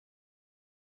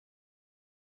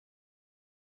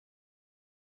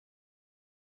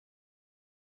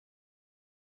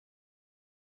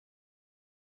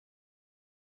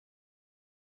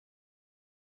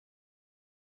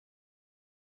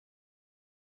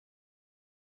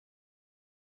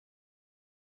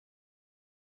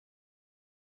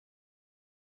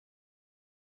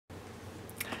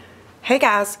Hey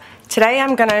guys, today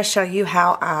I'm going to show you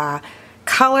how I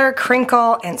color,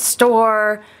 crinkle, and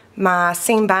store my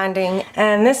seam binding.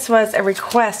 And this was a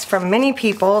request from many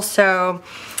people, so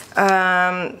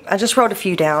I just wrote a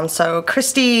few down. So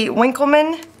Christy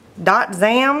Winkleman, Dot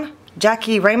Zam,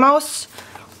 Jackie Ramos.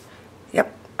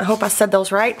 Yep, I hope I said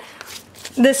those right.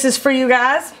 This is for you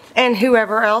guys and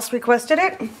whoever else requested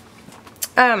it.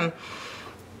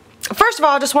 First of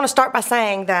all, I just want to start by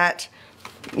saying that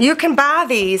you can buy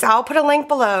these. I'll put a link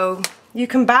below. You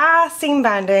can buy seam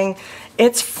binding.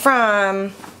 It's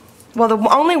from, well, the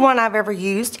only one I've ever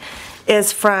used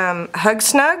is from Hug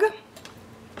Snug,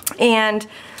 and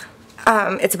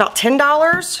it's about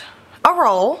 $10 a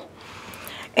roll.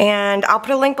 And I'll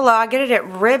put a link below. I get it at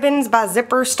Ribbons by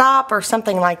Zipper Stop or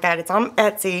something like that. It's on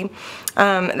Etsy.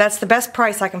 That's the best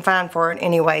price I can find for it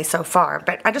anyway so far.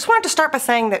 But I just wanted to start by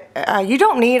saying that you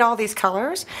don't need all these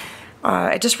colors.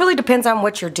 It just really depends on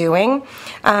what you're doing.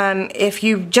 If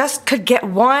you just could get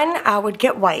one, I would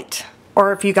get white.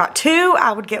 Or if you got two,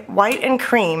 I would get white and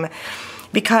cream.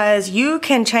 Because you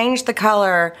can change the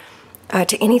color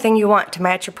to anything you want to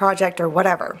match your project or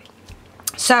whatever.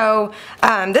 So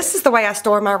this is the way I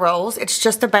store my rolls. It's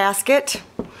just a basket.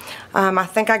 I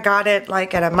think I got it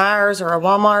like at a Myers or a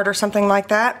Walmart or something like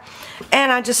that.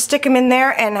 And I just stick them in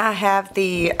there, and I have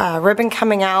the ribbon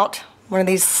coming out, one of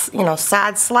these, you know,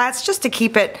 side slats, just to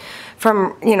keep it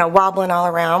from, you know, wobbling all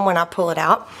around when I pull it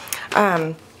out.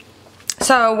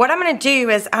 So what I'm going to do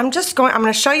is I'm going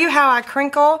to show you how I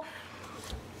crinkle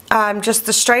just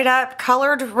the straight up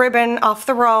colored ribbon off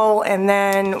the roll, and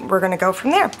then we're going to go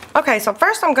from there. Okay, so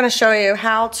first I'm going to show you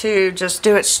how to just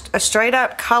do it a straight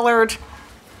up colored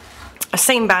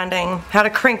seam binding, how to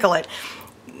crinkle it.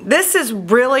 This is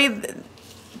really,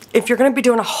 if you're going to be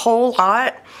doing a whole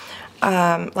lot,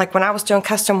 like when I was doing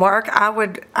custom work, I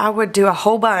would do a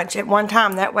whole bunch at one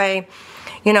time. That way,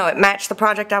 you know, it matched the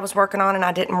project I was working on and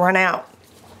I didn't run out.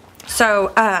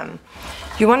 So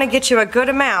you want to get you a good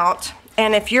amount.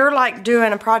 And if you're like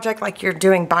doing a project like you're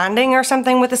doing binding or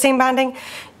something with the seam binding,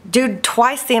 do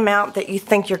twice the amount that you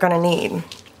think you're going to need.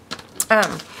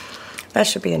 That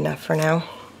should be enough for now.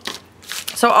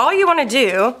 So all you want to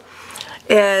do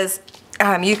is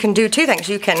you can do two things.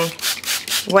 You can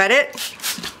wet it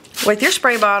with your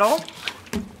spray bottle,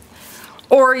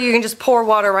 or you can just pour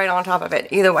water right on top of it,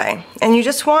 either way. And you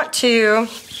just want to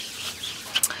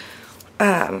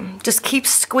just keep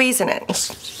squeezing it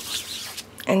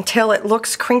until it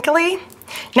looks crinkly.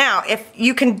 Now, if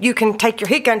you can take your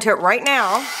heat gun to it right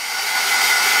now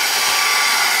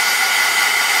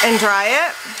and dry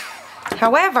it.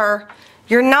 However,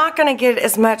 you're not going to get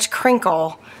as much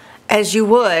crinkle as you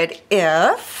would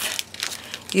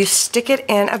if you stick it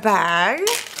in a bag,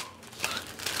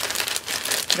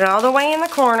 put it all the way in the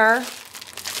corner,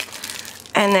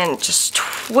 and then just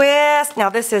twist. Now,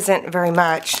 this isn't very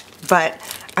much, but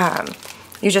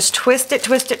you just twist it,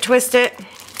 twist it, twist it,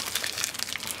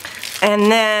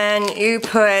 and then you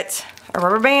put a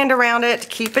rubber band around it to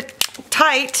keep it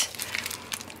tight,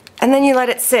 and then you let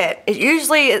it sit. It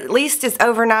usually at least is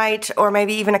overnight or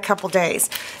maybe even a couple days.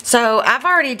 So I've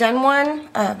already done one.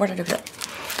 Where did I do it?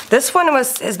 This one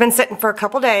has been sitting for a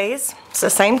couple days. It's the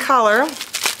same color.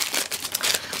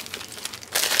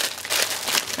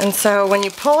 And so when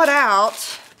you pull it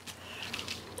out,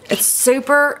 it's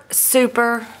super,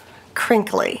 super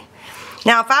crinkly.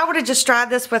 Now, if I would have just dried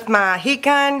this with my heat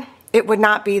gun, it would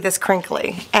not be this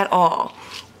crinkly at all.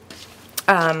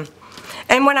 And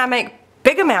when I make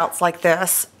big amounts like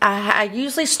this, I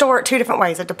usually store it two different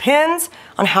ways. It depends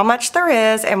on how much there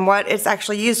is and what it's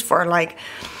actually used for. Like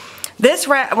this,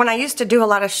 when I used to do a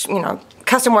lot of, you know,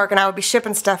 custom work and I would be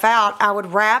shipping stuff out, I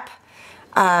would wrap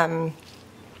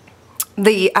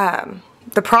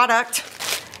the product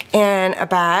in a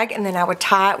bag, and then I would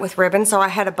tie it with ribbon. So I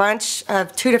had a bunch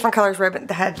of two different colors ribbon.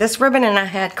 I had this ribbon and I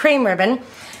had cream ribbon.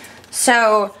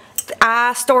 So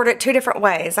I stored it two different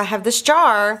ways. I have this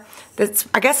jar that's,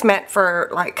 I guess, meant for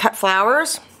like cut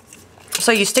flowers.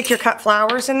 So you stick your cut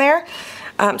flowers in there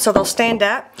so they'll stand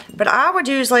up. But I would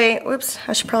usually, whoops,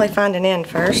 I should probably find an end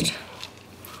first.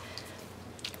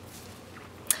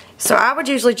 So I would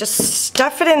usually just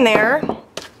stuff it in there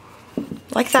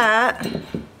like that.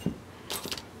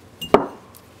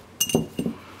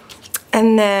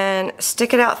 And then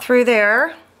stick it out through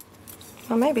there.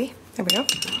 Well, maybe. There we go.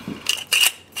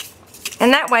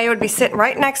 And that way it would be sitting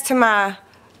right next to my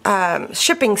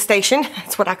shipping station.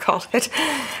 That's what I call it.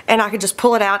 And I could just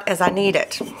pull it out as I need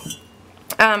it.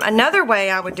 Another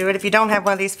way I would do it, if you don't have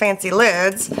one of these fancy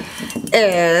lids,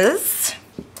 is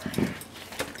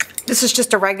this is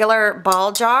just a regular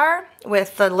ball jar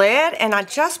with the lid, and I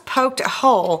just poked a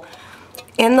hole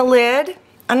in the lid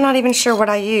I'm not even sure what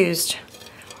I used.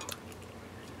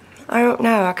 I don't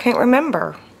know. I can't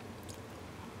remember.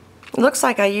 It looks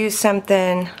like I used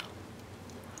something.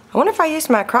 I wonder if I used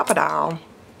my crocodile.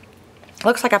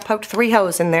 Looks like I poked 3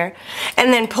 holes in there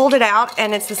and then pulled it out,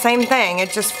 and it's the same thing.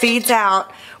 It just feeds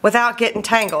out without getting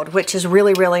tangled, which is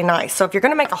really, really nice. So if you're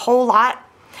going to make a whole lot,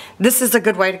 this is a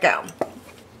good way to go.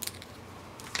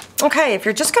 Okay, if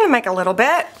you're just going to make a little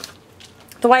bit,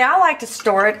 the way I like to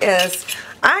store it is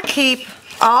I keep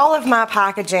all of my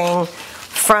packaging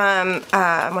from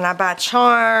when I buy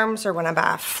charms or when I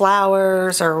buy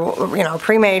flowers or, you know,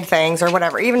 pre-made things or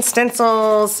whatever, even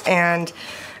stencils and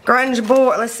grunge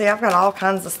board. Let's see, I've got all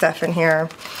kinds of stuff in here.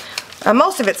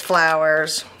 Most of it's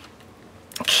flowers,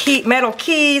 metal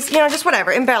keys, you know, just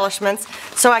whatever, embellishments.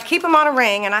 So I keep them on a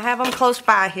ring, and I have them close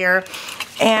by here.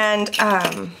 And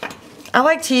I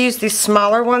like to use these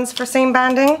smaller ones for seam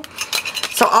binding.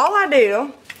 So all I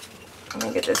do, let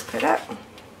me get this put up,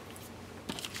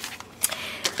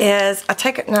 is I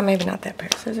take it, no, maybe not that pair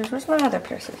of scissors. Where's my other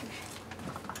pair of scissors?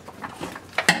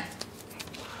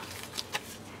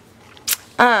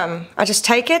 I just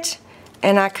take it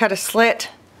and I cut a slit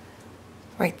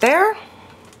right there,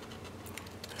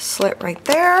 slit right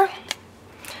there,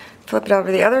 flip it over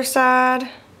to the other side,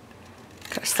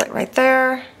 cut a slit right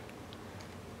there,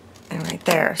 and right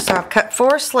there. So I've cut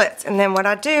 4 slits, and then what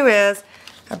I do is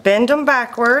I bend them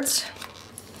backwards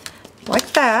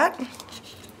like that.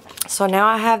 So now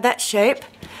I have that shape,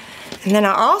 and then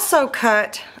I also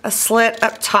cut a slit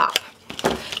up top.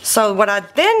 So what I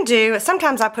then do is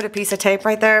sometimes I put a piece of tape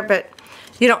right there, but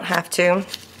you don't have to.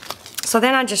 So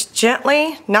then I just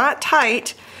gently, not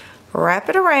tight, wrap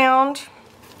it around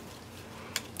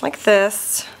like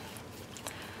this.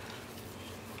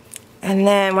 And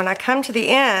then when I come to the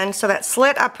end, so that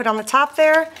slit I put on the top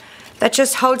there, that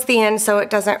just holds the end so it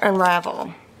doesn't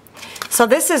unravel. So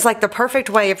this is like the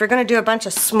perfect way if you're going to do a bunch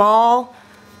of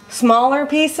smaller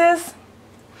pieces.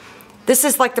 This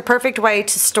is like the perfect way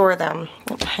to store them.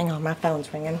 Oh, hang on, my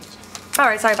phone's ringing.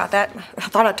 Alright, sorry about that. I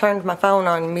thought I turned my phone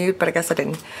on mute, but I guess I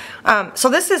didn't. So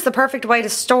this is the perfect way to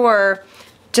store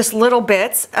just little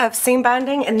bits of seam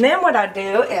binding. And then what I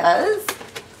do is,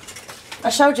 I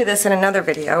showed you this in another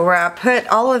video, where I put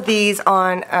all of these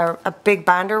on a big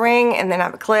binder ring, and then I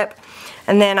have a clip,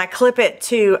 and then I clip it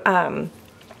to,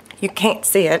 you can't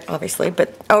see it obviously,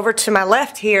 but over to my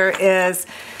left here is,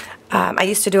 I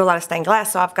used to do a lot of stained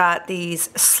glass, so I've got these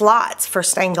slots for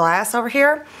stained glass over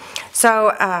here.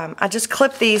 So I just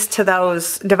clip these to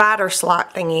those divider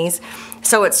slot thingies,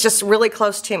 so it's just really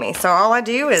close to me. So all I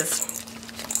do is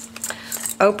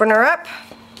open her up,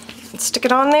 and stick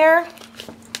it on there,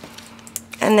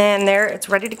 and then there it's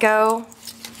ready to go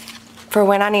for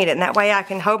when I need it. And that way I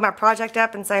can hold my project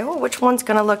up and say, oh, which one's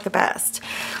going to look the best.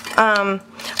 I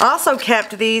also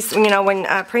kept these, you know, when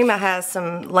Prima has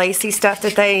some lacy stuff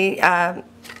that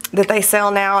they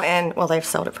sell now, and well, they've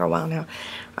sold it for a while now.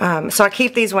 So I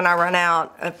keep these when I run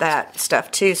out of that stuff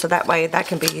too, so that way that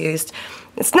can be used.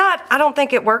 It's not, I don't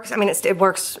think it works, I mean it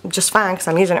works just fine because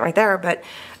I'm using it right there, but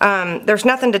there's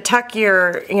nothing to tuck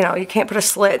your, you know, you can't put a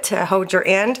slit to hold your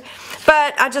end,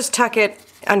 but I just tuck it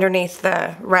underneath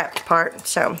the wrapped part.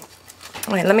 So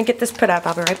alright, let me get this put up.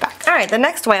 I'll be right back. Alright, the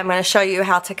next way I'm going to show you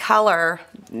how to color,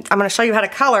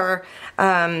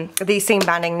 the seam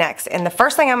binding next. And the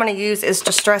first thing I'm going to use is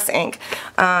Distress ink.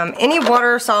 Any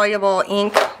water soluble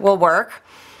ink will work.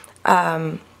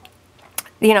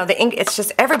 You know, the ink, it's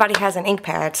just, everybody has an ink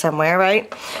pad somewhere,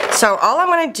 right? So all I'm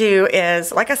going to do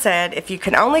is, like I said, if you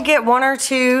can only get 1 or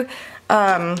 2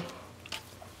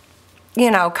 you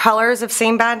know, colors of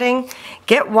seam binding,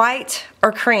 get white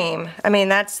or cream. I mean,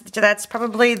 that's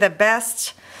probably the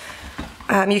best.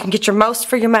 You can get your most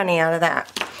for your money out of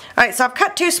that. All right, so I've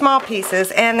cut 2 small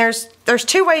pieces, and there's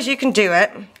 2 ways you can do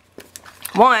it.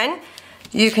 One,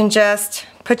 you can just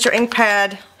put your ink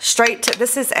pad straight to,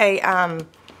 this is a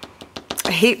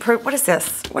heat proof, what is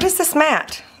this? What is this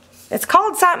mat? It's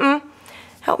called something.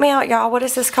 Help me out, y'all. What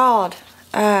is this called?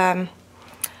 Oh,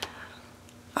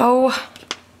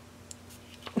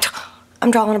 I'm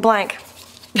drawing a blank.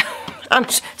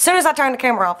 As soon as I turn the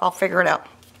camera off, I'll figure it out.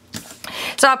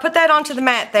 So I put that onto the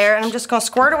mat there, and I'm just going to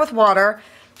squirt it with water.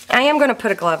 I am going to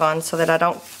put a glove on so that I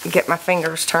don't get my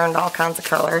fingers turned all kinds of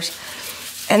colors.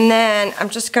 And then I'm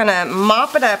just going to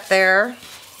mop it up there.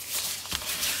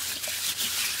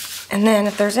 And then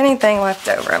if there's anything left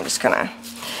over, I'm just going to...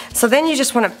 So then you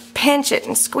just want to pinch it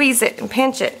and squeeze it and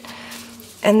pinch it.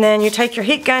 And then you take your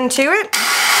heat gun to it.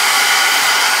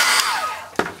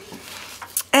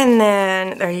 And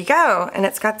then there you go, and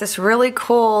it's got this really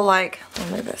cool, like,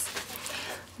 look at this,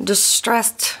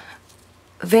 distressed,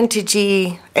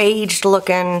 vintagey, aged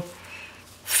looking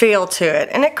feel to it.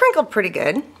 And it crinkled pretty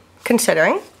good,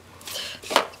 considering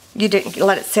you didn't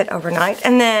let it sit overnight.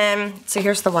 And then, so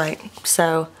here's the white.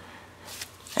 So,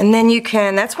 and then you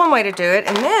can, that's one way to do it.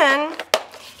 And then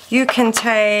you can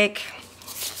take,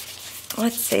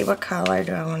 let's see, what color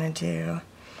do I want to do?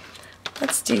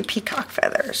 Let's do peacock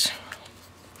feathers.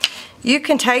 You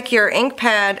can take your ink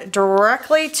pad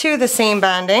directly to the seam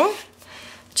binding,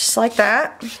 just like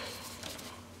that.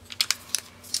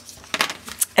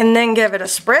 And then give it a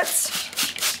spritz.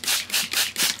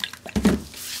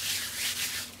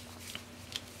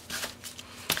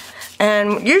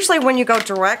 And usually when you go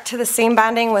direct to the seam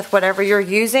binding with whatever you're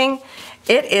using,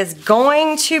 it is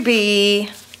going to be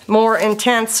more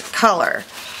intense color.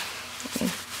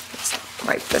 Let's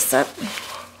wipe this up.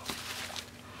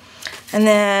 And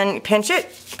then pinch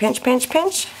it, pinch, pinch,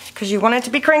 pinch, because you want it to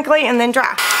be crinkly, and then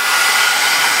dry.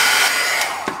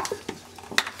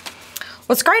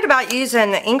 What's great about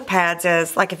using the ink pads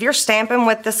is, like if you're stamping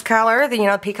with this color, the, you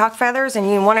know, peacock feathers, and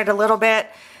you wanted a little bit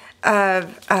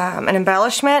of an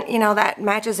embellishment, you know, that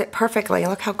matches it perfectly.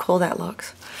 Look how cool that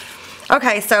looks.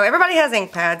 Okay, so everybody has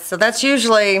ink pads, so that's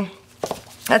usually,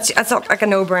 that's like a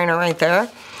no-brainer right there.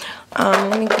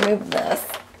 Let me move this.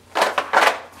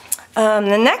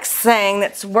 The next thing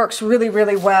that works really,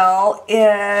 really well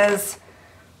is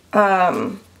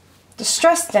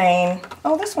Distress Stain.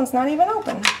 Oh, this one's not even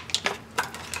open.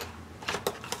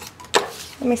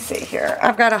 Let me see here.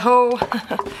 I've got a whole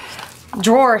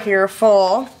drawer here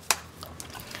full.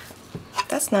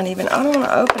 That's not even, I don't want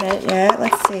to open it yet.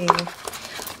 Let's see.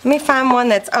 Let me find one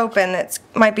that's open that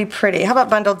might be pretty. How about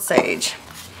Bundled Sage?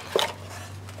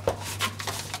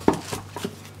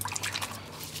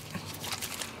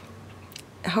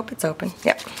 I hope it's open.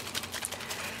 Yep.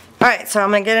 Alright, so I'm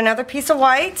going to get another piece of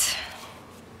white.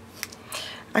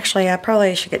 Actually, I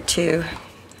probably should get two.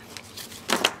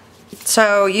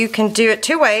 So you can do it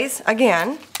two ways.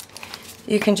 Again,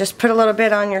 you can just put a little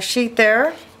bit on your sheet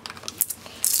there.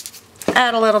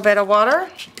 Add a little bit of water.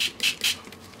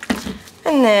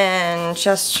 And then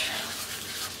just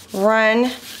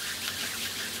run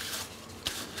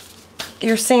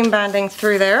your seam binding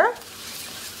through there.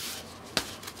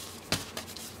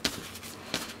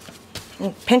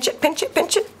 And pinch it, pinch it,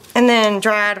 pinch it. And then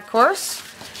dry it, of course.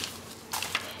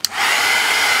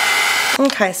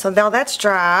 Okay, so now that's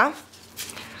dry.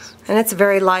 And it's a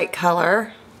very light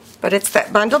color. But it's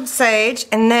that Bundled Sage.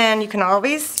 And then you can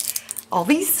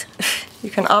you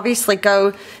can obviously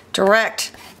go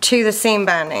direct to the seam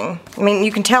binding. I mean,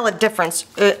 you can tell a difference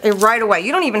right away.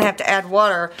 You don't even have to add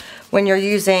water when you're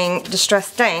using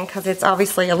Distress Stain because it's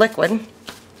obviously a liquid.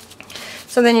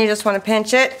 So then you just want to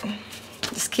pinch it.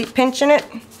 Just keep pinching it.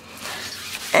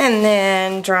 And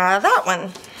then dry that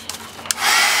one.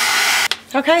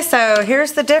 Okay, so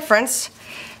here's the difference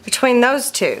between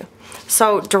those two.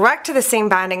 So direct to the seam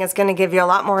binding is going to give you a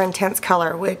lot more intense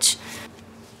color, which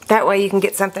that way you can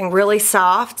get something really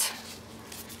soft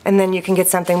and then you can get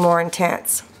something more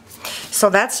intense. So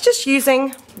that's just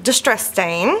using Distress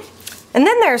Stain. And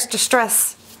then there's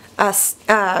Distress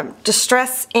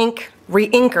Ink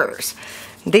Re-Inkers.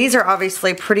 These are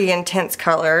obviously pretty intense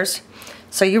colors.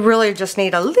 So you really just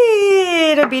need a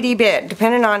little bitty bit,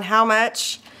 depending on how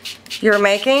much you're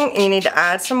making. You need to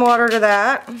add some water to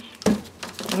that.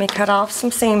 Let me cut off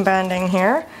some seam binding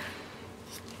here.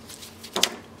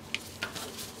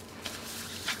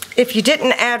 If you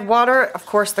didn't add water, of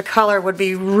course the color would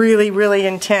be really, really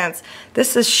intense.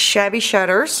 This is Shabby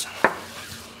Shutters.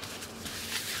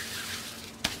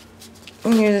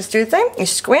 And you just do the thing, you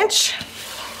squinch.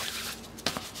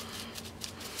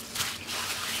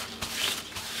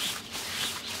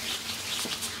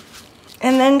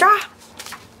 And then dry.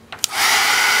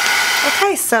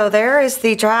 Okay, so there is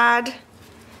the dried,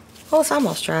 well, it's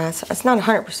almost dry. It's not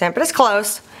 100%, but it's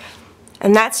close.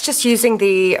 And that's just using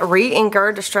the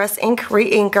Re-Inker, Distress Ink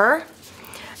Re-Inker.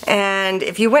 And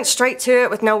if you went straight to it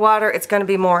with no water, it's going to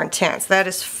be more intense. That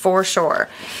is for sure.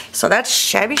 So that's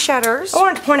Shabby Shutters. I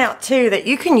wanted to point out too that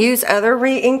you can use other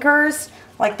Re-Inkers.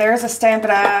 Like there's a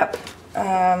Stampin' Up.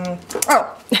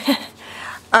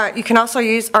 You can also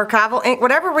use archival ink.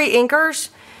 Whatever Re-Inkers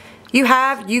you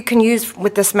have, you can use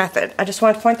with this method. I just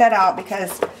wanted to point that out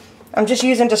because I'm just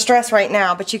using Distress right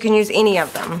now, but you can use any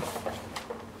of them.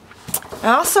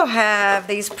 I also have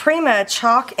these Prima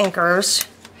chalk inkers,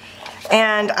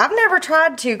 and I've never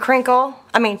tried to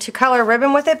to color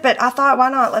ribbon with it, but I thought, why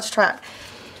not? Let's try it.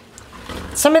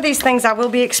 Some of these things I will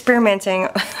be experimenting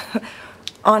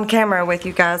on camera with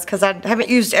you guys because I haven't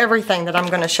used everything that I'm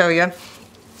going to show you.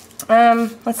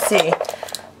 Let's see.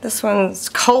 This one's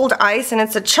Cold Ice, and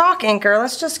it's a chalk inker.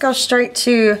 Let's just go straight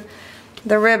to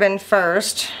the ribbon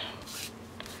first.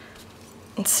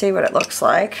 and see what it looks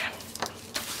like.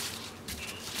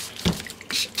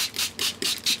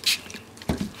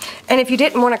 And if you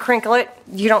didn't want to crinkle it,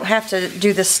 you don't have to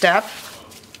do this step.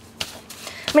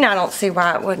 I mean, I don't see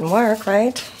why it wouldn't work,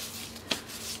 right?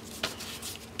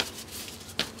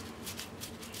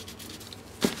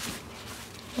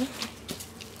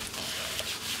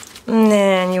 And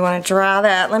then you want to dry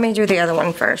that. Let me do the other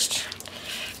one first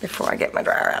before I get my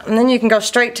dryer out. And then you can go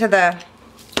straight to the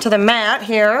mat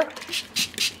here,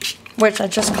 which I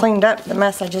just cleaned up the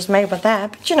mess I just made with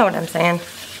that, but you know what I'm saying.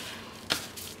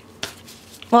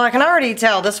 Well, I can already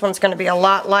tell this one's going to be a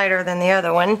lot lighter than the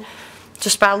other one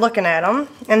just by looking at them.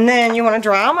 And then you want to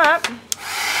dry them up.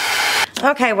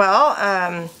 Okay, well,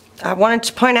 I wanted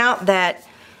to point out that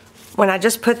when I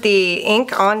just put the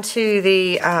ink onto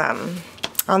the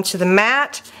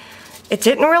mat, it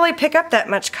didn't really pick up that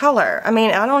much color. I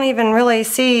mean, I don't even really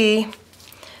see,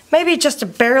 maybe just a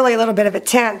barely little bit of a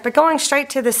tint, but going straight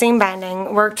to the seam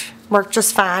binding worked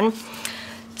just fine.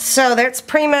 So that's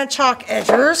Prima chalk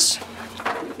edgers.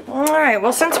 Alright,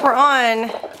 well, since we're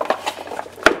on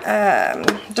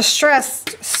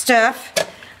distressed stuff,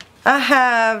 I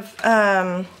have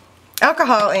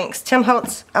alcohol inks, Tim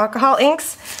Holtz alcohol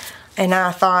inks, and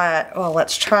I thought, well,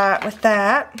 let's try it with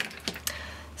that.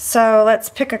 So let's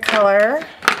pick a color.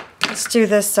 Let's do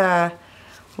this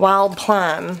wild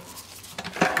plum.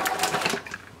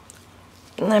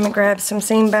 Let me grab some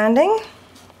seam binding.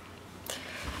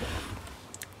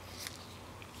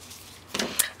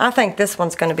 I think this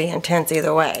one's going to be intense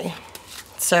either way.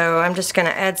 So I'm just going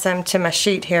to add some to my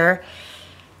sheet here.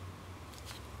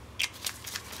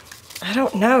 I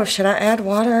don't know, should I add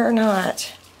water or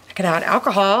not? I could add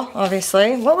alcohol,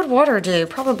 obviously. What would water do?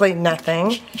 Probably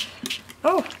nothing.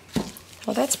 Oh,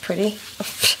 well, that's pretty.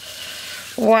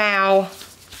 Wow.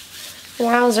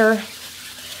 Wowzer.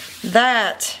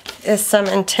 That is some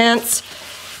intense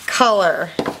color.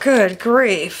 Good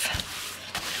grief.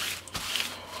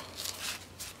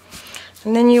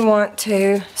 And then you want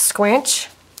to squinch.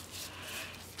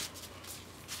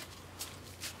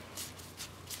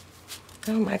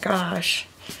 Oh my gosh.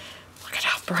 Look at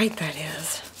how bright that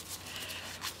is.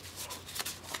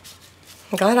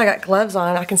 I'm glad I got gloves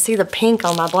on. I can see the pink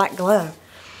on my black glove.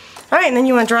 Alright, and then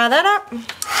you want to dry that up.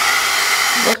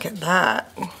 Look at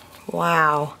that.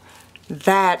 Wow.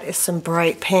 That is some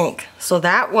bright pink. So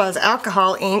that was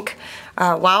alcohol ink,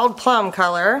 wild plum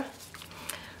color.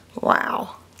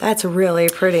 Wow. That's really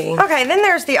pretty. Okay, then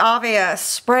there's the Avia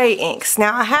spray inks.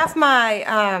 Now I have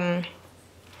my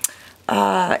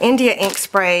India ink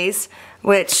sprays,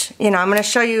 which, you know, I'm going to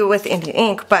show you with India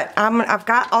ink, but I've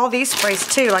got all these sprays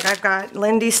too. Like I've got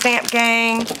Lindy's Stamp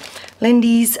Gang,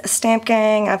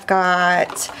 I've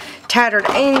got Tattered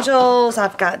Angels,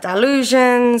 I've got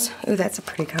Delusions. Ooh, that's a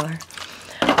pretty color.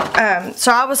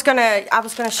 So I was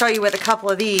gonna show you with a couple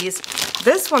of these.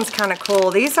 This one's kind of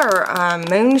cool. These are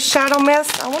Moon Shadow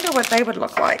Mist. I wonder what they would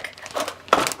look like.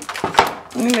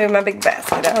 Let me move my big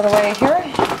basket out of the way here.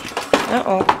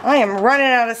 Uh-oh, I am running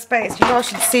out of space. You all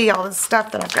should see all the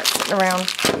stuff that I've got sitting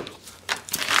around.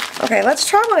 Okay, let's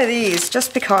try one of these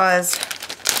just because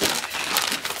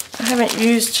I haven't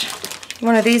used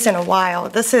one of these in a while.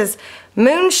 This is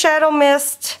Moon Shadow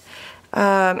Mist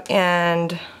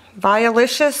and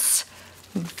Violicious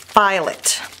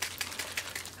Violet.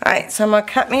 Alright, so I'm going to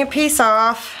cut me a piece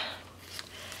off.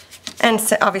 And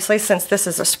obviously, since this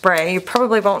is a spray, you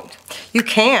probably won't, you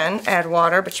can add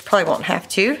water, but you probably won't have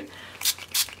to.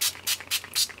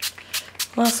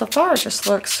 Well, so far it just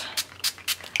looks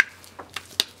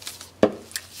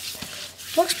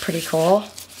pretty cool.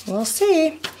 We'll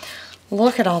see.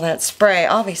 Look at all that spray.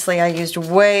 Obviously, I used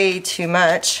way too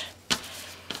much.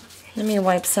 Let me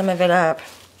wipe some of it up.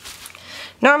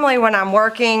 Normally when I'm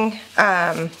working,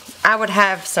 I would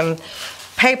have some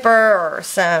paper or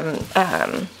some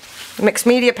mixed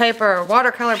media paper or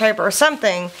watercolor paper or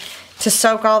something to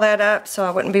soak all that up so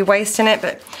I wouldn't be wasting it,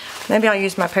 but maybe I'll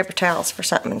use my paper towels for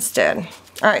something instead.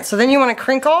 Alright, so then you want to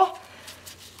crinkle.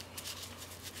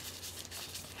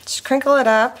 Just crinkle it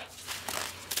up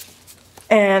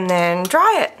and then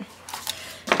dry it.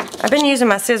 I've been using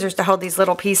my scissors to hold these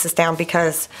little pieces down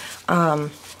because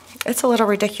it's a little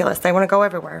ridiculous. They want to go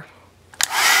everywhere.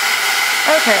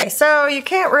 Okay, so you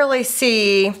can't really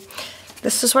see,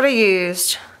 this is what I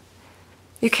used.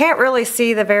 You can't really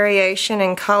see the variation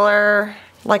in color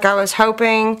like I was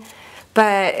hoping,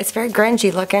 but it's very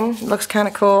grungy looking. It looks kind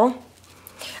of cool.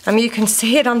 I mean, you can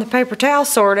see it on the paper towel,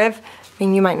 sort of. I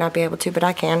mean, you might not be able to, but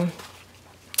I can.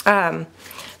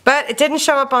 But it didn't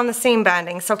show up on the seam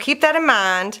binding, so keep that in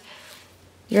mind.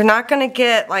 You're not going to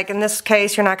get, like in this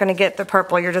case, you're not going to get the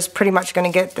purple. You're just pretty much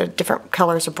going to get the different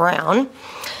colors of brown.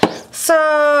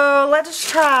 So let's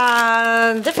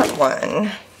try a different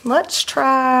one. Let's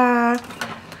try,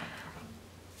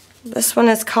 this one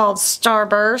is called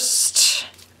Starburst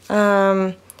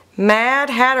Mad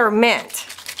Hatter Mint.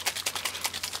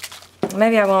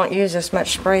 Maybe I won't use this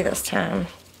much spray this time.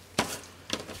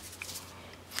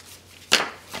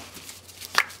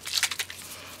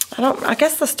 I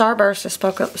guess the Starburst is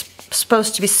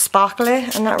supposed to be sparkly.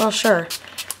 I'm not real sure.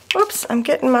 Oops, I'm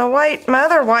getting my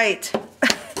other white.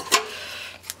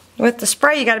 With the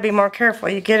spray, you got to be more careful.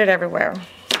 You get it everywhere.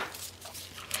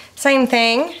 Same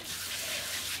thing.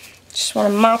 Just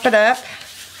want to mop it up.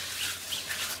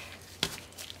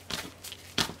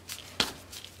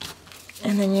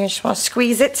 And then you just want to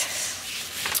squeeze it.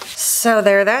 So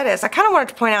there that is. I kind of wanted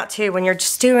to point out too, when you're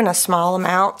just doing a small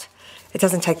amount, it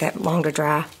doesn't take that long to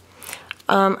dry.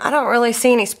 I don't really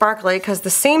see any sparkly because the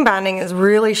seam binding is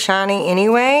really shiny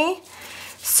anyway.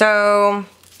 So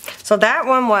that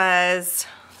one was,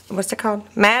 what's it called?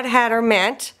 Mad Hatter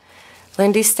Mint,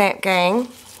 Lindy Stamp Gang.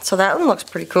 So that one looks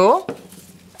pretty cool.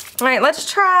 All right, let's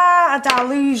try a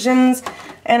Dilutions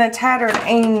and a Tattered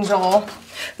Angel.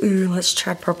 Ooh, let's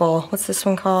try purple. What's this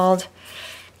one called?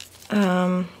 It's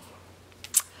not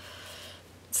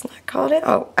called it.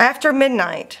 Oh, After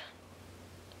Midnight.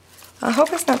 I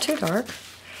hope it's not too dark.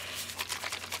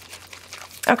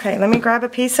 Okay, let me grab a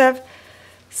piece of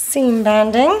seam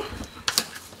banding.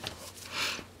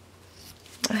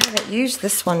 I haven't used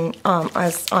this one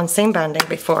on seam banding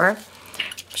before. I'm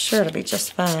sure it'll be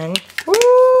just fine. Woo,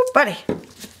 buddy.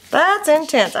 That's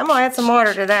intense. I'm gonna add some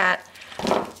water to that.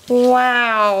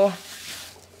 Wow.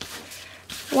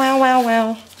 Wow, wow,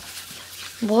 wow.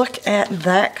 Look at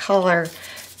that color.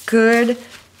 Good.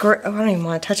 Oh, I don't even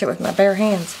want to touch it with my bare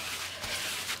hands.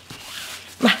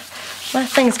 My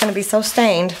thing's going to be so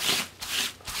stained.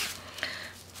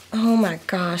 Oh my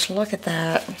gosh, look at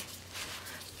that.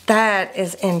 That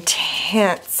is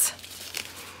intense.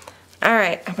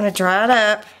 Alright, I'm going to dry it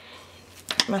up.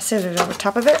 Put my scissors over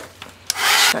top of it.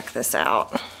 Check this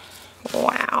out.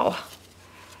 Wow.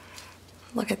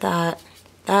 Look at that.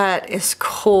 That is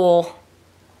cool.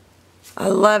 I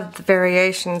love the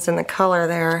variations in the color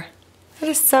there. That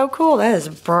is so cool. That is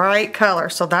a bright color.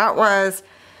 So that was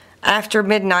After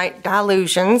Midnight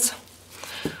Dilutions.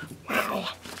 Wow.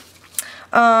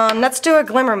 Let's do a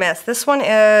Glimmer Mist. This one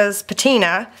is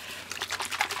Patina.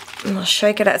 I'm gonna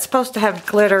shake it out. It's supposed to have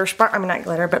glitter, I mean not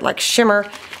glitter, but like shimmer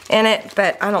in it,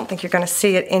 but I don't think you're gonna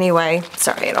see it anyway.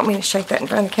 Sorry, I don't mean to shake that in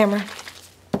front of the camera.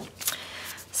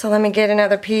 So let me get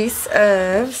another piece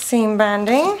of seam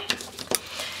binding.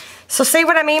 So see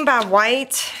what I mean by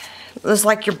white? Is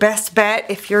like your best bet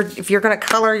if you're gonna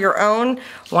color your own.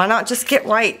 Why not just get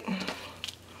white?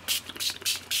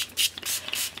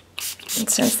 And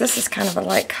since this is kind of a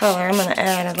light color, I'm gonna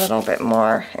add a little bit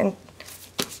more in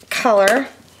color.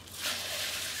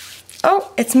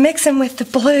 Oh, it's mixing with the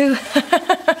blue.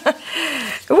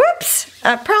 Whoops!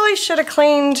 I probably should have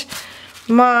cleaned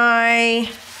my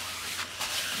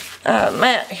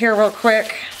mat here real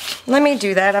quick. Let me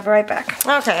do that. I'll be right back.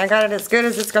 Okay, I got it as good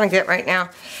as it's going to get right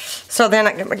now. So then,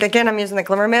 again, I'm using the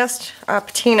Glimmer Mist,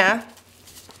 Patina.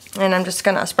 And I'm just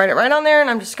going to spread it right on there, and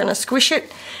I'm just going to squish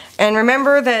it. And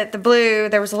remember that the blue,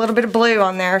 there was a little bit of blue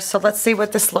on there, so let's see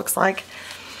what this looks like.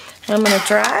 I'm going to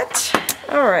dry it.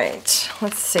 Alright,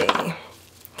 let's see.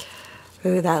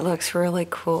 Ooh, that looks really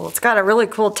cool. It's got a really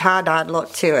cool tie-dyed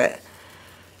look to it.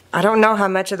 I don't know how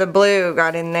much of the blue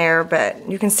got in there, but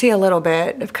you can see a little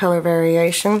bit of color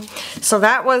variation. So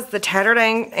that was the Tattered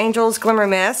Angels Glimmer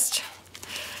Mist.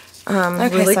 Okay,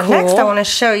 really so cool. Next I want to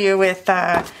show you with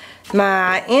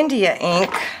my India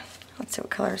ink. Let's see what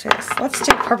color is this. Let's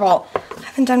do purple. I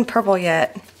haven't done purple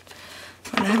yet.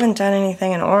 And I haven't done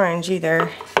anything in orange either.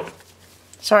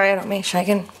 Sorry, I don't mean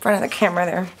shaking in front of the camera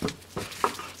there.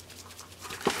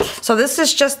 So this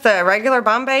is just the regular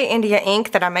Bombay India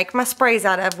ink that I make my sprays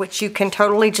out of, which you can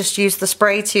totally just use the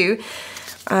spray too.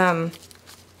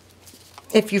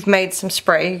 If you've made some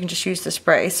spray, you can just use the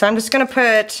spray. So I'm just going to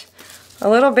put a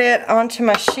little bit onto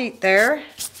my sheet there,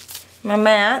 my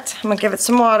mat. I'm going to give it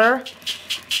some water.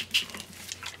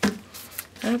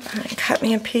 Oh, cut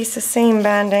me a piece of seam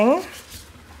banding.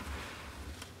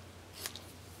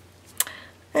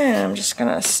 And I'm just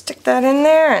going to stick that in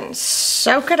there and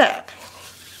soak it up.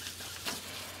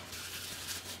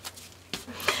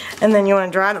 And then you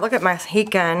want to dry it. Look at my heat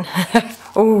gun.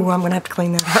 Oh, I'm going to have to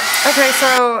clean that up. Okay,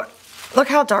 so look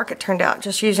how dark it turned out,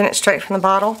 just using it straight from the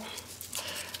bottle.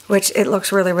 Which it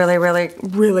looks really, really, really,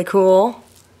 really cool.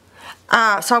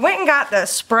 So I went and got the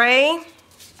spray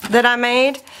that I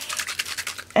made.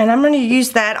 And I'm going to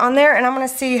use that on there, and I'm going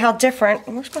to see how different,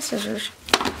 where's my scissors?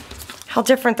 How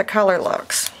different the color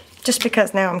looks. just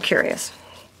because now I'm curious.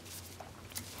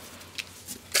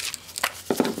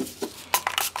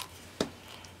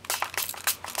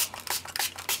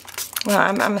 Well,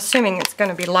 I'm assuming it's going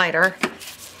to be lighter.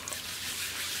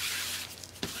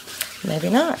 Maybe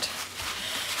not.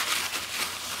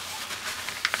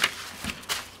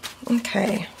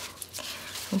 Okay.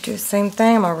 I'll do the same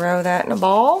thing. I'm going to roll that in a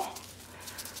ball.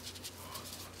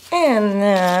 And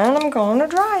then I'm going to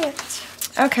dry it.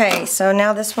 Okay, so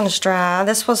now this one's dry.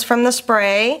 This was from the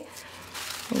spray.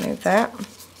 Remove that.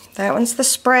 That one's the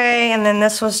spray, and then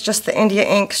this was just the India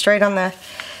ink straight on the...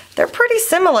 They're pretty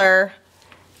similar.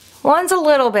 One's a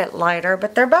little bit lighter,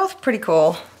 but they're both pretty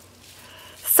cool.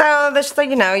 So just so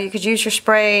you know, you could use your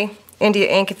spray India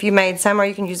ink if you made some, or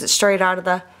you can use it straight out of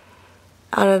the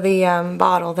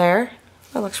bottle there.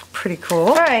 That looks pretty cool.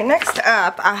 All right, next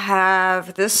up I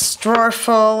have this drawer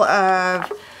full of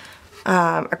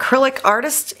acrylic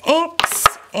artist inks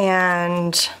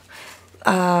and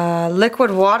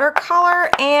liquid watercolor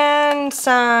and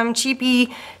some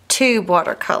cheapy tube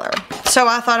watercolor. So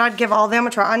I thought I'd give all them a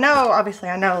try. Obviously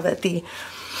I know that the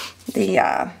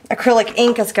acrylic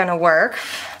ink is gonna work.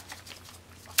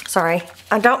 Sorry,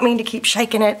 I don't mean to keep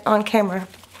shaking it on camera.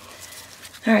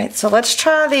 All right, so let's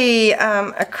try the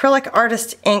acrylic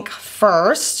artist ink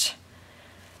first.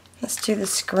 Let's do the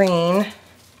screen.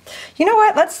 You know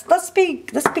what? Let's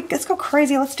go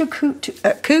crazy. Let's do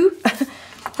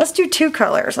let's do two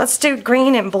colors. Let's do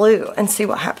green and blue and see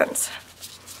what happens.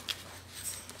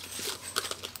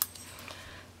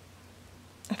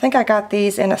 I think I got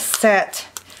these in a set.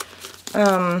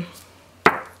 I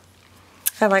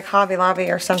like Hobby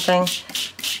Lobby or something.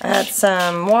 Add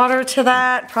some water to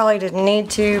that. Probably didn't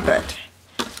need to, but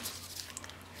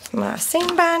my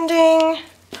seam binding.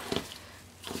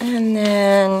 And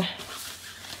then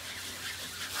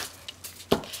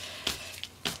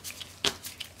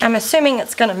I'm assuming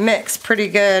it's going to mix pretty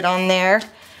good on there.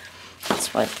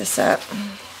 Let's wipe this up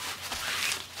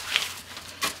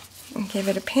and give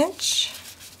it a pinch.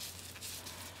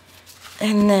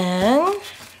 And then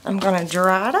I'm going to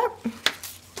dry it up.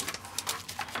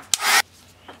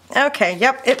 Okay,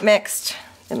 yep, it mixed.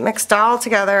 It mixed all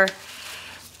together.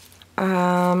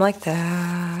 Like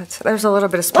that. There's a little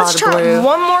bit of spotted blue. Let's try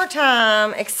one more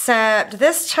time, except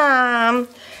this time,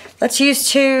 let's use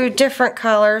two different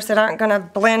colors that aren't going to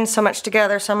blend so much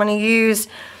together. So I'm going to use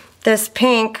this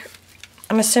pink.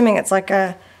 I'm assuming it's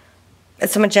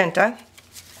it's a magenta.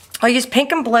 I'll use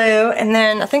pink and blue, and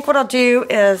then I think what I'll do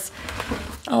is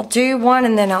I'll do one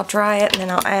and then I'll dry it and then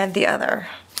I'll add the other.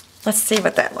 Let's see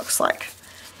what that looks like.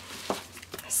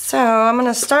 So I'm going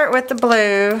to start with the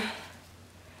blue.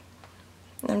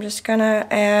 I'm just going to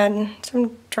add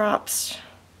some drops.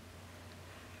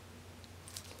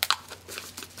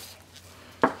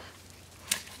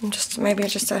 And maybe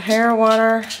just a hair of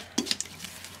water.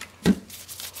 And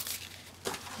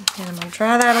I'm going to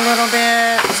dry that a little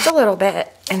bit, just a little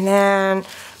bit. And then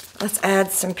let's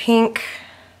add some pink.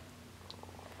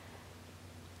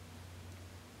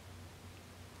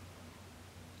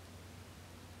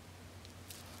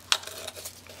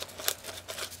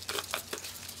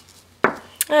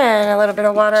 And a little bit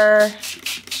of water.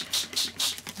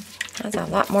 That's a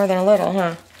lot more than a little,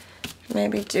 huh?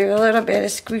 Maybe do a little bit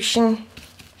of squishing.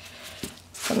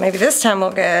 So maybe this time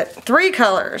we'll get 3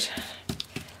 colors.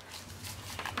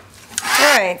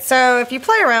 Alright, so if you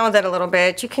play around with it a little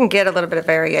bit, you can get a little bit of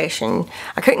variation.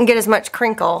 I couldn't get as much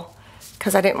crinkle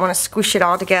because I didn't want to squish it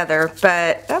all together,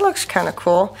 but that looks kind of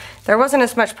cool. There wasn't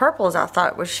as much purple as I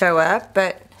thought would show up,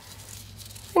 but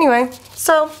anyway,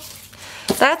 so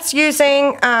that's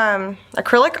using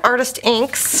acrylic artist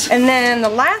inks. And then the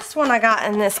last one I got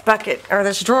in this bucket, or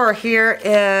this drawer here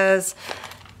is,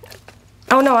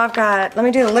 oh no, let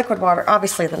me do the liquid water.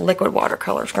 Obviously the liquid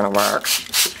watercolor is going to work.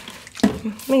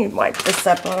 Let me wipe this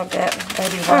up a little bit.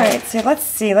 Alright, so let's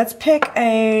see. Let's pick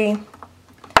a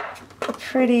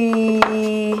pretty,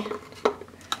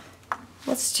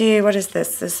 let's do, what is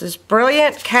this? This is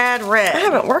Brilliant Cad Red. I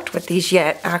haven't worked with these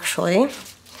yet, actually.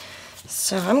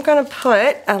 So I'm going to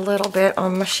put a little bit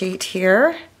on my sheet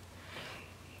here.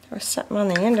 There's something on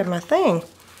the end of my thing.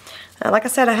 Like I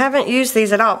said, I haven't used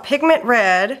these at all. Pigment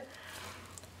Red.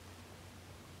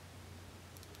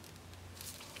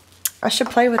 I should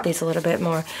play with these a little bit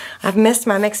more. I've missed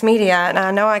my mixed media, and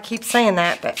I know I keep saying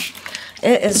that, but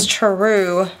it is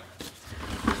true.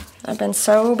 I've been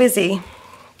so busy.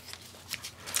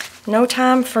 No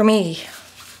time for me.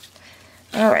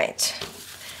 Alright.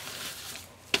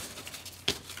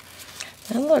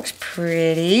 That looks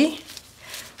pretty.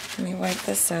 Let me wipe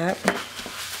this up.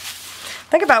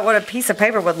 Think about what a piece of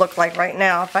paper would look like right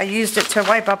now if I used it to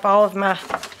wipe up all of my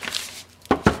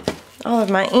all of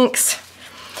my inks.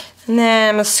 And then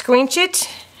I'm going to squinch it,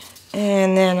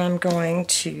 and then I'm going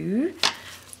to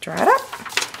dry it up.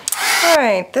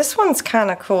 Alright, this one's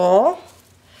kind of cool.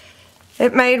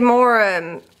 It made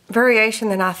more variation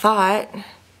than I thought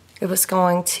it was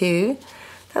going to.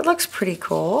 That looks pretty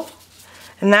cool.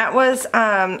 And that was,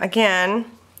 again,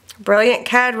 Brilliant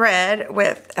Cad Red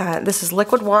with, this is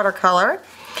liquid watercolor.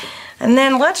 And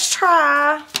then let's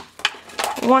try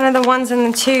one of the ones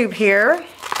in the tube here.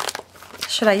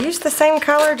 Should I use the same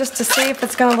color just to see if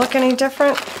it's going to look any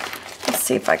different? Let's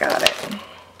see if I got it.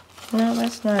 No,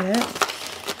 that's not it.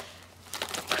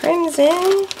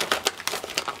 Crimson.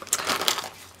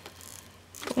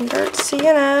 Dirt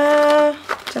Sienna.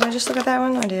 Did I just look at that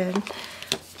one? I did.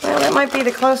 Well, that might be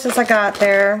the closest I got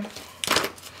there.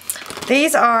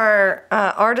 These are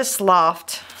Artist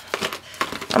Loft.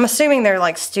 I'm assuming they're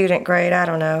like student grade, I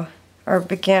don't know, or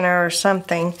beginner or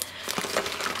something.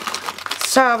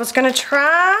 So I was gonna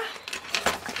try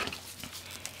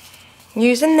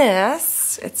using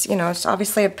this. It's, you know, it's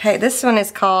obviously a this one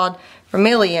is called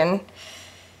Vermilion.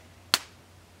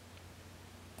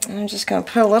 And I'm just gonna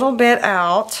put a little bit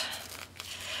out.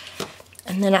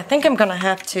 And then I think I'm gonna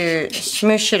have to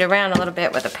smoosh it around a little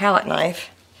bit with a palette knife.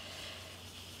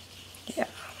 Yeah.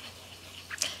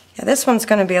 Yeah, this one's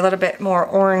gonna be a little bit more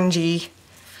orangey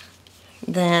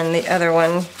than the other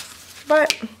one,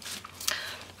 but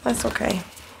that's okay.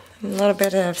 A little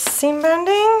bit of seam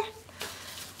bending.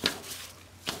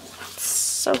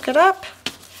 Soak it up.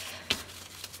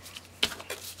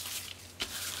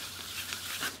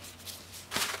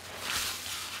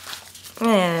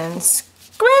 And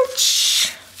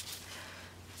squinch.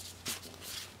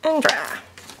 And dry.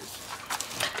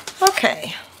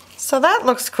 Okay, so that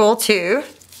looks cool too.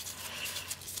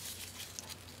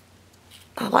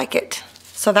 I like it.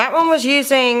 So that one was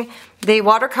using the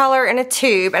watercolor in a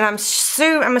tube, and I'm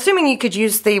assuming you could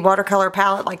use the watercolor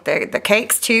palette like the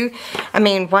cakes too. I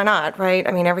mean, why not, right?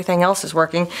 I mean, everything else is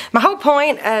working. My whole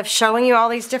point of showing you all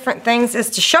these different things is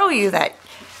to show you that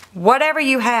whatever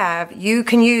you have, you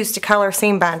can use to color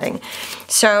seam binding.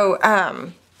 So,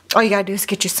 all you gotta do is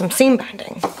get you some seam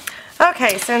binding.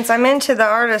 Okay, since I'm into the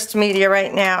artist media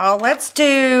right now, let's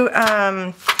do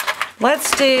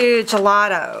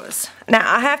gelatos.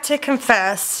 Now, I have to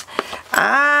confess,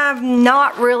 I've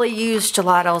not really used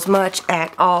gelatos much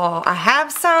at all. I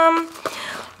have some,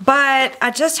 but I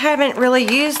just haven't really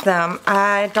used them.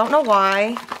 I don't know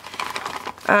why.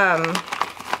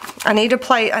 I need to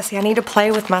play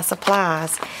with my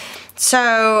supplies.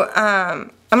 So,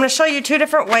 I'm going to show you two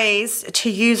different ways to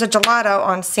use a gelato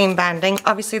on seam binding.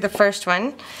 Obviously, the first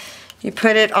one, you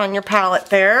put it on your palette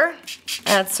there,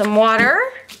 add some water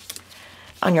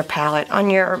on your palette, on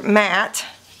your mat,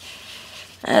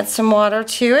 add some water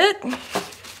to it,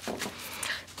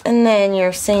 and then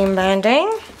your seam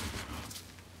binding,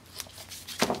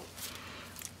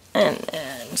 and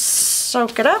then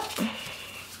soak it up.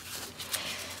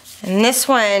 And this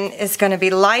one is going to be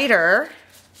lighter,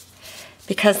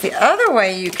 because the other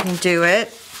way you can do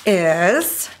it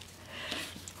is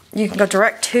you can go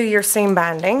direct to your seam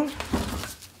binding,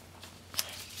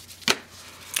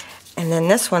 and then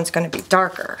this one's going to be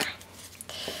darker.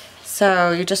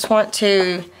 So you just want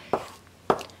to,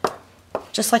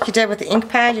 just like you did with the ink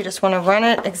pad, you just want to run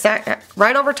it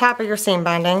right over top of your seam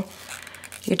binding.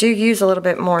 You do use a little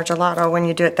bit more gelato when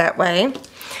you do it that way.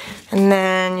 And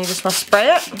then you just want to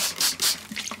spray it.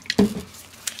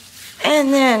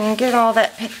 And then get all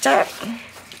that picked up.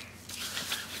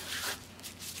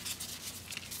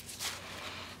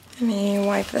 Let me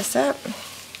wipe this up.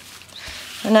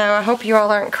 I know, I hope you all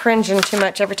aren't cringing too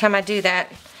much every time I do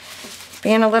that.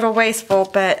 Being a little wasteful,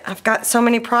 but I've got so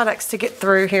many products to get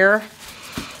through here.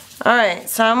 Alright,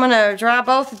 so I'm going to dry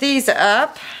both of these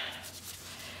up.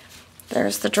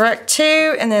 There's the Direct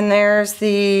 2, and then there's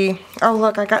the, oh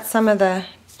look, I got some of the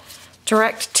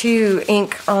Direct 2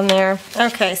 ink on there.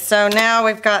 Okay, so now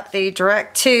we've got the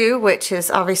Direct 2, which is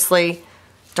obviously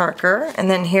darker, and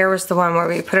then here was the one where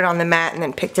we put it on the mat and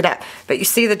then picked it up. But you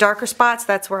see the darker spots?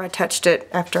 That's where I touched it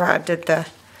after I did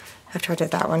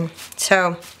that one.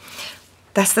 So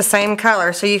that's the same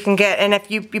color, so you can get, and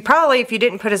if you probably, if you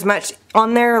didn't put as much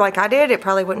on there like I did, it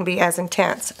probably wouldn't be as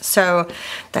intense. So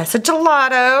that's a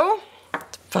gelato.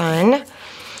 It's fun.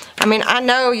 I mean, I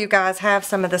know you guys have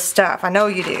some of this stuff. I know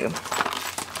you do.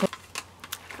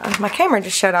 My camera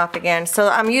just shut off again. So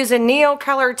I'm using Neo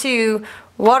Color 2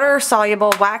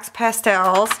 water-soluble wax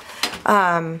pastels.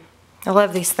 I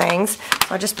love these things.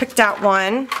 So I just picked out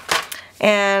one.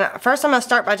 And first I'm going to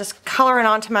start by just coloring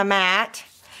onto my mat.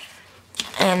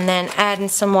 And then adding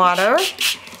some water.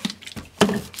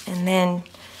 And then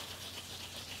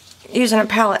using a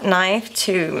palette knife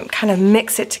to kind of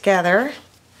mix it together.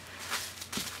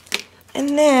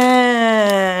 And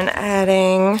then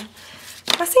adding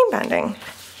my seam binding.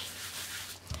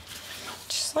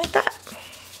 Just like that.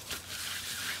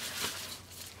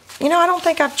 You know, I don't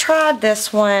think I've tried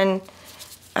this one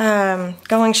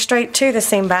going straight to the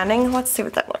seam binding. Let's see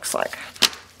what that looks like.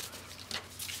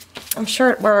 I'm sure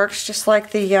it works just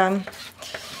like the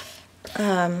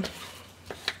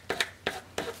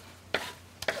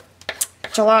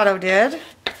gelato did.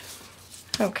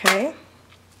 Okay.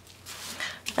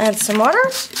 Add some water.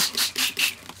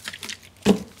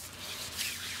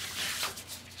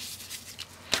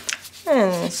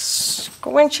 And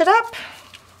squinch it up.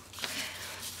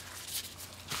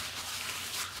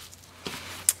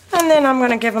 And then I'm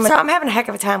going to give them So I'm having a heck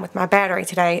of a time with my battery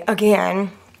today.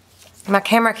 Again, my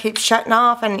camera keeps shutting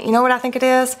off, and you know what I think it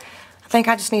is? I think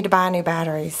I just need to buy new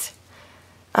batteries.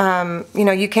 You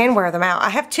know, you can wear them out. I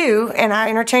have two, and I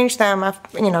interchange them. I've,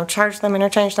 you know, charged them,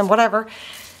 interchanged them, whatever.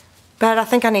 But I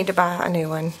think I need to buy a new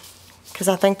one, because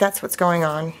I think that's what's going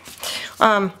on.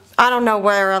 I don't know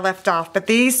where I left off, but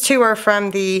these two are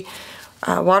from the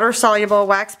water-soluble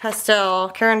wax pastel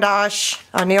Caran d'Ache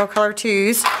Neil Color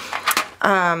 2s.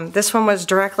 This one was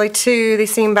directly to the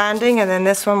seam binding, and then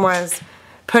this one was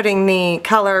putting the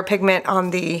color pigment on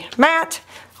the mat.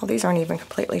 Well, these aren't even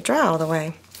completely dry all the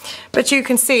way, but you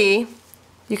can see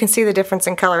the difference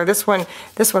in color. This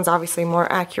one's obviously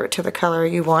more accurate to the color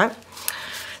you want.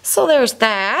 So there's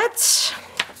that.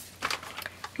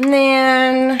 And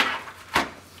then,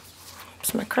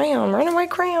 oops, my crayon, runaway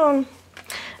crayon.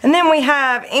 And then we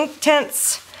have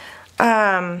Inktense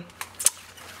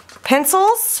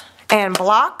pencils and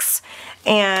blocks,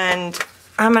 and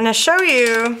I'm going to show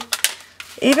you,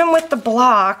 even with the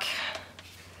block,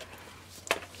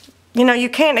 you know, you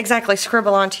can't exactly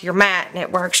scribble onto your mat and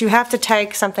it works. You have to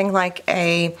take something like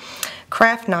a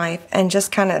craft knife and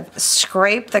just kind of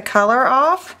scrape the color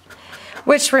off.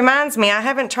 Which reminds me, I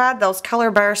haven't tried those color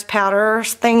burst powder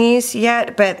thingies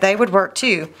yet, but they would work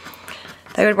too.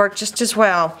 They would work just as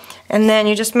well. And then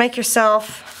you just make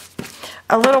yourself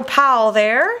a little pile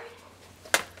there.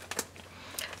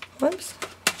 Whoops.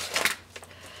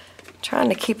 Trying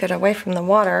to keep it away from the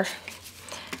water.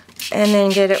 And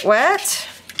then get it wet.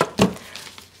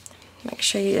 Make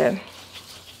sure you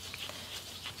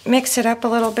mix it up a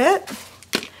little bit.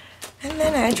 And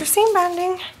then add your seam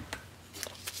binding.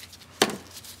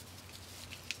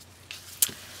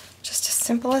 Just as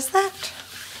simple as that.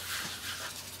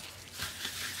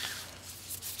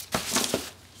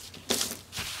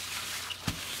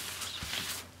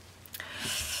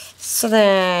 So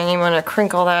then you want to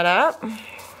crinkle that up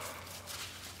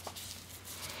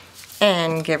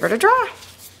and give it a dry.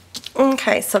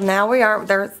 Okay, so now we are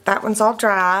there. That one's all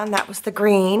dry, and that was the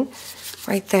green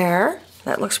right there.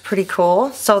 That looks pretty cool.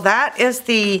 So that is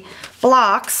the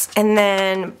blocks, and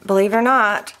then believe it or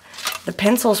not, the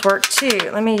pencils work too.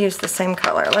 Let me use the same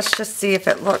color. Let's just see if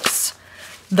it looks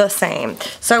the same.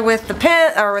 So with the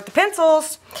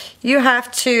pencils, you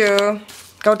have to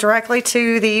go directly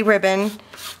to the ribbon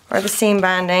or the seam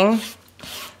binding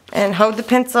and hold the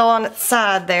pencil on its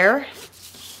side there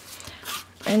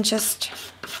and just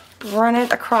run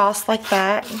it across like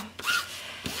that.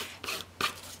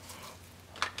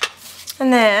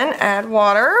 And then add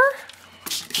water.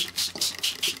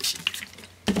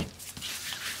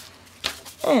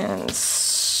 And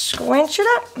squinch it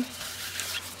up.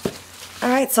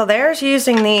 Alright, so there's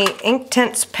using the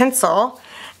Inktense pencil,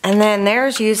 and then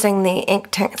there's using the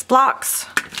Inktense blocks.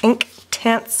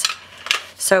 Inktense.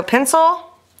 So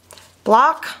pencil,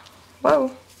 block,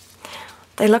 whoa.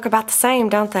 They look about the same,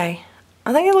 don't they?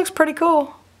 I think it looks pretty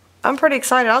cool. I'm pretty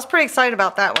excited. I was pretty excited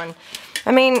about that one.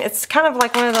 I mean, it's kind of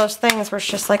like one of those things where it's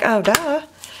just like, oh, duh.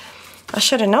 I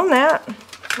should have known that.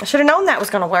 I should have known that was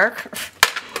going to work.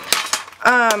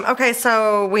 Okay,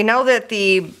 so we know that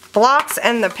the blocks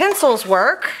and the pencils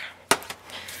work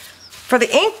for the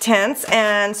Inktense,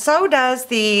 and so does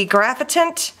the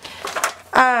Graphitent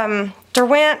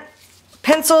Derwent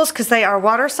pencils, because they are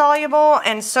water soluble,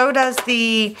 and so does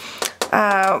the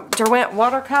Derwent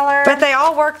watercolor. But they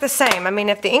all work the same. I mean,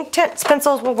 if the Inktense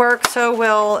pencils will work, so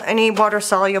will any water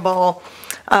soluble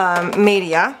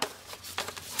media.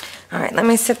 Alright, let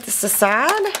me set this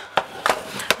aside.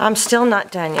 I'm still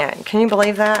not done yet. Can you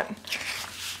believe that?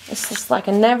 This is like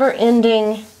a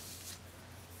never-ending...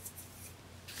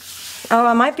 Oh,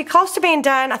 I might be close to being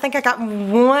done. I think I got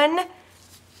one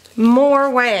more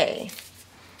way.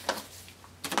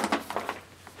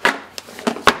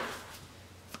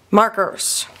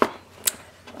 Markers.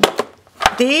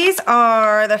 These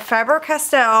are the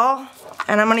Faber-Castell,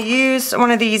 and I'm going to use one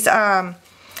of these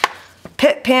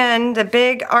Pit pen, the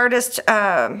big artist,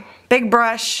 big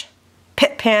brush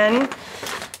pit pen.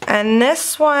 And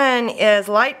this one is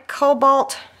light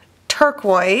cobalt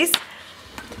turquoise.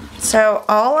 So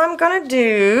all I'm gonna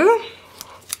do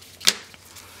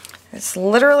is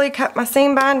literally cut my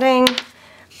seam binding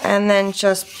and then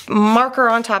just marker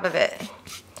on top of it.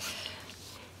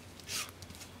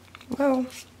 Whoa.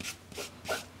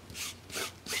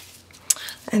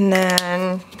 And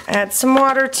then add some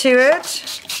water to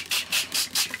it.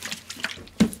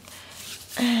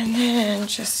 And then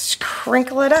just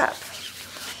crinkle it up.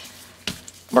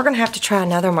 We're gonna have to try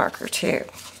another marker too,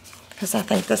 because I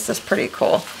think this is pretty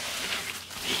cool.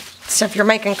 So if you're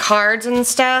making cards and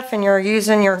stuff and you're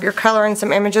using, you're coloring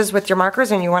some images with your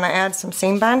markers and you want to add some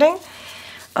seam binding,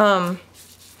 it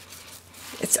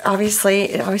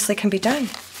obviously can be done.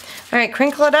 All right,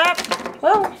 crinkle it up.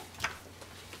 Whoa.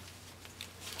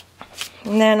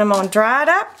 And then I'm gonna dry it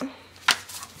up.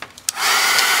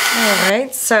 All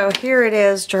right, so here it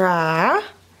is dry.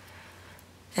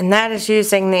 And that is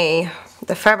using the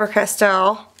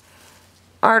Faber-Castell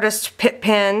Artist Pit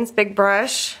Pens, big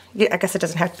brush. I guess it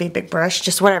doesn't have to be big brush,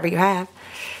 just whatever you have.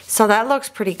 So that looks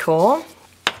pretty cool.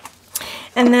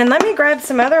 And then let me grab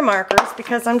some other markers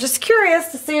because I'm just curious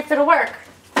to see if it'll work.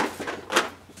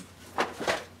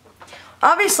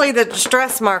 Obviously the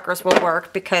distress markers will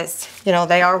work because, you know,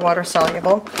 they are water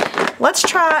soluble. Let's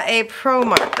try a pro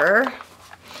marker.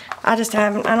 I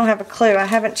don't have a clue. I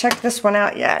haven't checked this one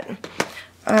out yet.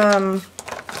 Let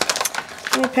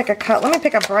me pick a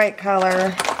bright color.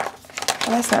 Well,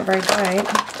 that's not very bright.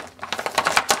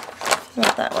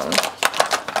 Not that one.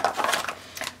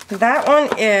 That one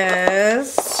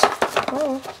is,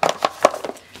 oh,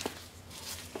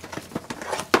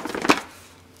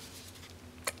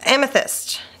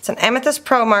 amethyst. It's an amethyst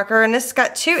pro marker, and this has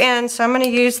got two ends, so I'm going to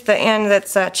use the end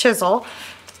that's chisel.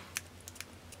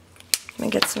 Let me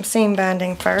get some seam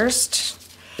binding first.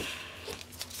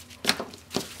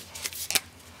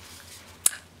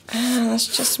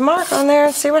 Let's just mark on there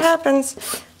and see what happens.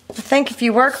 I think if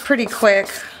you work pretty quick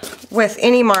with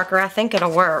any marker, I think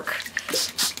it'll work.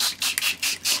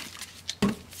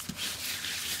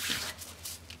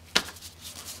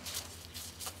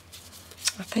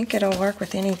 I think it'll work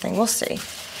with anything. We'll see.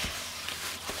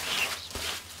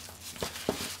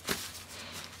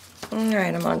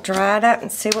 Alright, I'm going to dry it up and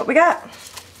see what we got.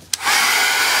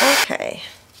 Okay.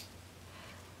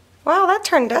 Wow, that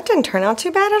didn't turn out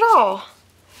too bad at all.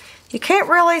 You can't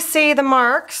really see the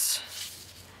marks.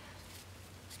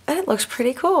 And it looks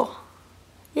pretty cool.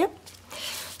 Yep.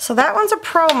 So that one's a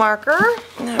pro marker.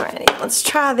 Alrighty, let's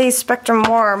try these Spectrum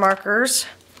Noir markers.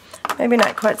 Maybe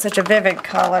not quite such a vivid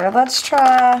color. Let's do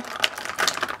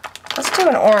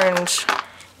an orange.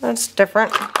 That's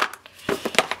different.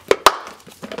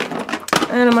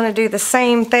 And I'm going to do the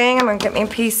same thing. I'm going to get me a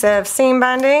piece of seam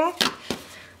binding.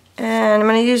 And I'm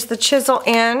going to use the chisel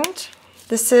end.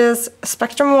 This is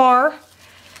Spectrum Noir.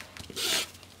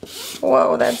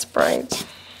 Whoa, that's bright.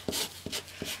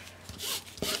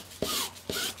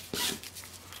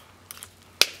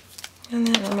 And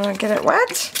then I'm going to get it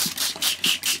wet.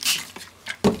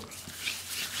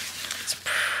 It's a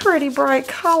pretty bright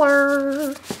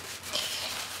color.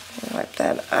 Wipe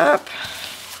that up.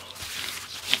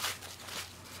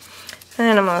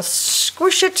 And I'm going to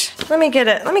squish it. Let me get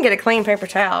a clean paper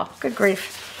towel. Good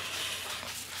grief.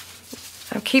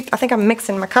 I think I'm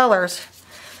mixing my colors.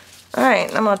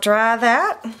 Alright, I'm going to dry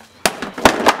that.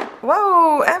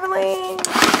 Whoa, Evelyn!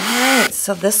 Alright,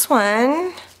 so this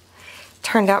one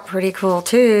turned out pretty cool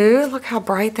too. Look how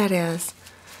bright that is.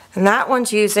 And that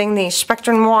one's using the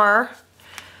Spectrum Noir.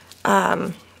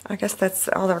 I guess that's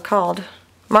all they're called.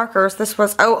 Markers. This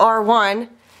was OR1.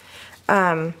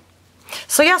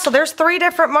 So yeah, so there's 3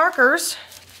 different markers.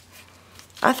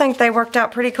 I think they worked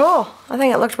out pretty cool. I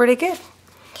think it looked pretty good.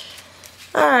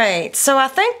 Alright, so I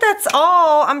think that's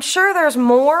all. I'm sure there's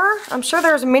more. I'm sure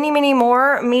there's many, many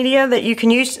more media that you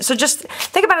can use. So just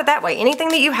think about it that way. Anything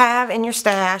that you have in your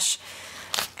stash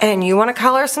and you want to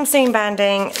color some seam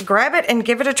binding, grab it and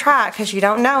give it a try because you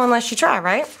don't know unless you try,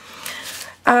 right?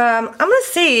 I'm gonna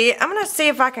see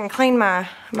if I can clean my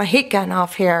heat gun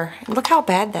off here. Look how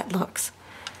bad that looks.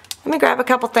 Let me grab a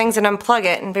couple things and unplug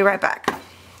it and be right back.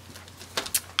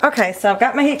 Okay, so I've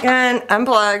got my heat gun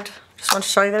unplugged. Just want to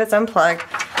show you that it's unplugged.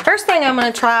 First thing I'm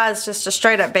going to try is just a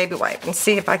straight up baby wipe and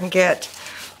see if I can get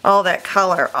all that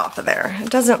color off of there. It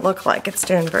doesn't look like it's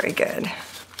doing very good.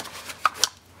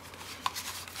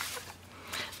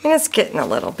 I mean, it's getting a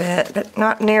little bit, but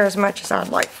not near as much as I'd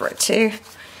like for it to.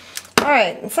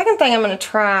 Alright, the second thing I'm going to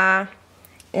try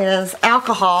is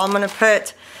alcohol. I'm going to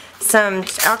put some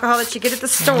alcohol that you get at the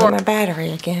store. My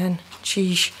battery again.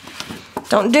 Jeez.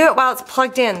 Don't do it while it's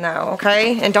plugged in though,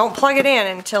 okay? And don't plug it in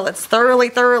until it's thoroughly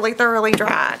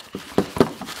dried.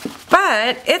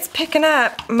 But it's picking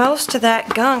up most of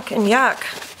that gunk and yuck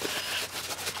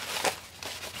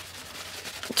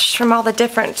just from all the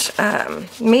different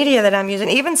media that I'm using.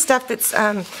 Even stuff that's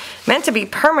meant to be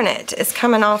permanent is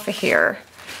coming off of here.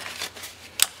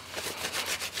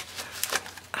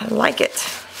 I like it.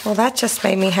 Well, that just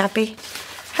made me happy.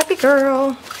 Happy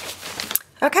girl.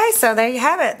 Okay, so there you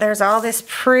have it. There's all this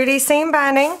pretty seam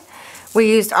binding. We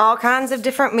used all kinds of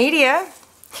different media.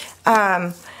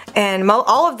 And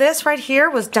all of this right here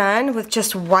was done with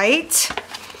just white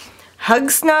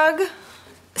Hug Snug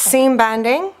seam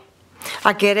binding.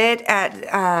 I get it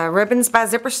at Ribbons by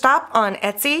Zipper Stop on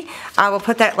Etsy. I will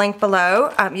put that link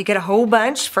below. You get a whole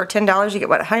bunch for $10. You get,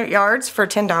 what, 100 yards for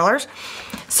 $10.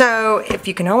 So if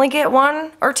you can only get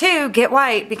one or two, get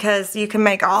white, because you can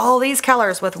make all these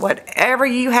colors with whatever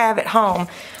you have at home.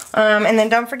 And then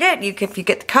don't forget, if you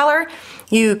get the color,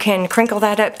 you can crinkle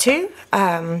that up too.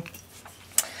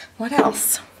 What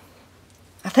else?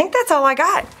 I think that's all I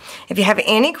got. If you have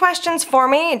any questions for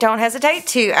me, don't hesitate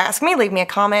to ask me. Leave me a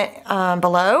comment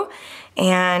below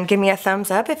and give me a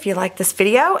thumbs up if you like this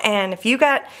video. And if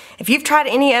you've tried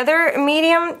any other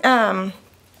medium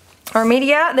or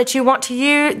media that you want to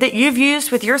use, that you've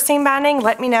used with your seam binding,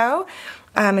 let me know.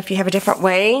 If you have a different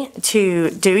way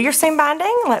to do your seam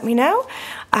binding, let me know.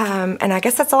 And I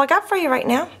guess that's all I got for you right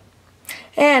now.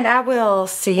 And I will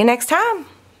see you next time.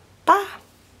 Bye.